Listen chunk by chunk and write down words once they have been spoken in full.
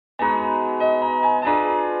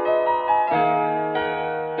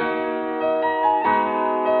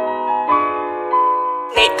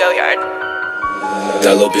Go Yard.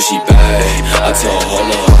 That little bitch, she bad. I told her, hold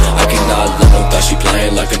up, I cannot love her. Thought she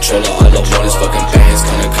playing like controller. All I want is fucking bands.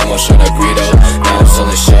 Gonna come on, show that burrito. Now I'm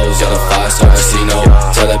selling shows, y'all a 5-star casino.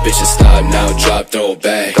 Tell that bitch to stop now, drop, throw it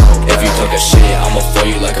back. If you talk a shit, I'ma fool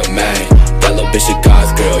you like a man. That little bitch a God's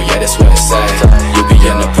girl, yeah, that's what it say. You be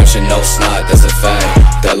under pressure, no snot, that's a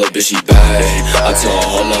fact. That little bitch, she bad. I told her,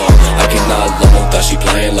 hold up, I cannot love her. Thought she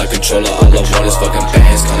playing like controller. All I want is fucking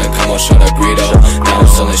bands. Gonna come on, show that burrito. Now I'm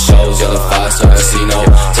selling shows, y'all a 5-star casino.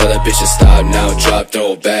 Tell that bitch to stop now, drop,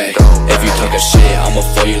 throw it back. If you talk a shit, I'ma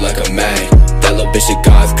fool you like a man. That little bitch a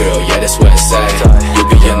God's girl, yeah, that's what it say. You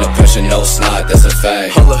be under pressure, no snot, that's a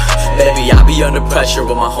fact. Hold up, baby, I be under pressure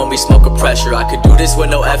with my homie smoking pressure. I could do this with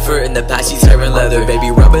no effort, in the past she's tearing leather.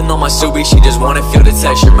 Baby, rubbing on my Subi, she just wanna feel the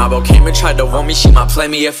texture. My bro came and tried to warn me, she might play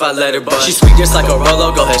me if I let her. But she sweet just like a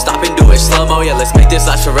Rolo, go ahead, stop and do it slow-mo. Yeah, let's make this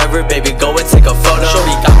last forever, baby, go and take a photo.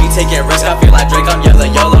 Shorty got me taking risks, I feel like Drake, I'm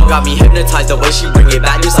yelling YOLO. Got me hypnotized the way she bring it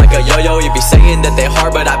back just like a yo-yo. You be saying that they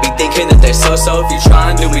hard, but I be thinking that they so-so. If you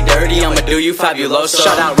try and do me dirty, I'ma do you fabuloso.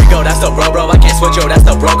 Shout out Rico, that's the bro, I can't switch, yo, that's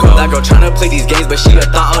the bro code. That girl tryna play these games, but she a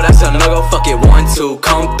thought, oh, that's a no-go. Fuck it, 1, 2,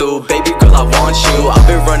 come through, baby girl, I want you. I've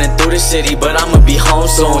been running through the city, but I'ma be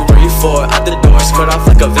home soon. 3, 4, out the doors, cut off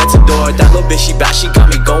like a Ventador. That little bitch, she bad, she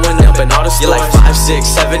got me going up in all the stores. You're like 5, 6,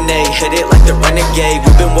 7, 8, hit it like the Renegade.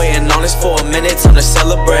 We've been waiting on this for a minute, time to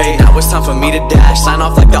celebrate. Now it's time for me to dash, sign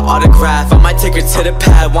off like the autograph. I might take her to the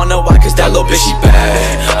pad, wanna know why, cause that little bitch, she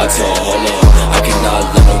bad. I told her, hold up, I cannot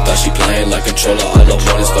love her. Thought she playing like controller. All I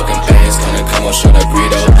want is fucking bands. Gonna come on, show that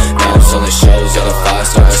burrito. Now I'm selling shows, y'all a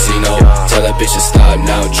 5-star casino. Tell that bitch to stop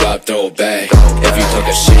now, drop, throw it back. If you talk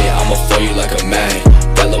a shit, I'ma fool you like a man.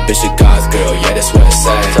 That little bitch a God's girl, yeah, that's what it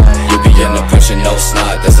say. You be under pressure, no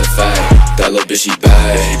snot, that's a fact. That little bitch, she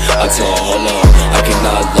bad. I told her, hold up, I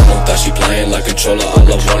cannot love her. Thought she playing like controller. All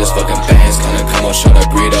I want is fucking bands. Gonna come on, show that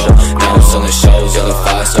burrito. Now I'm selling shows, y'all a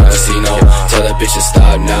 5-star casino. Tell that bitch to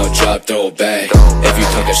stop now, drop, throw it back. If you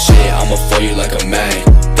talk a shit, I'ma fool you like a man.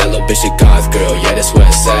 That little bitch a God's girl, yeah, that's what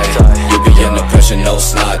it say. You be under pressure, no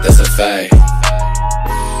snot, that's a fact.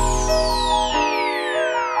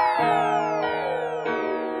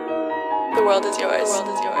 The world is yours.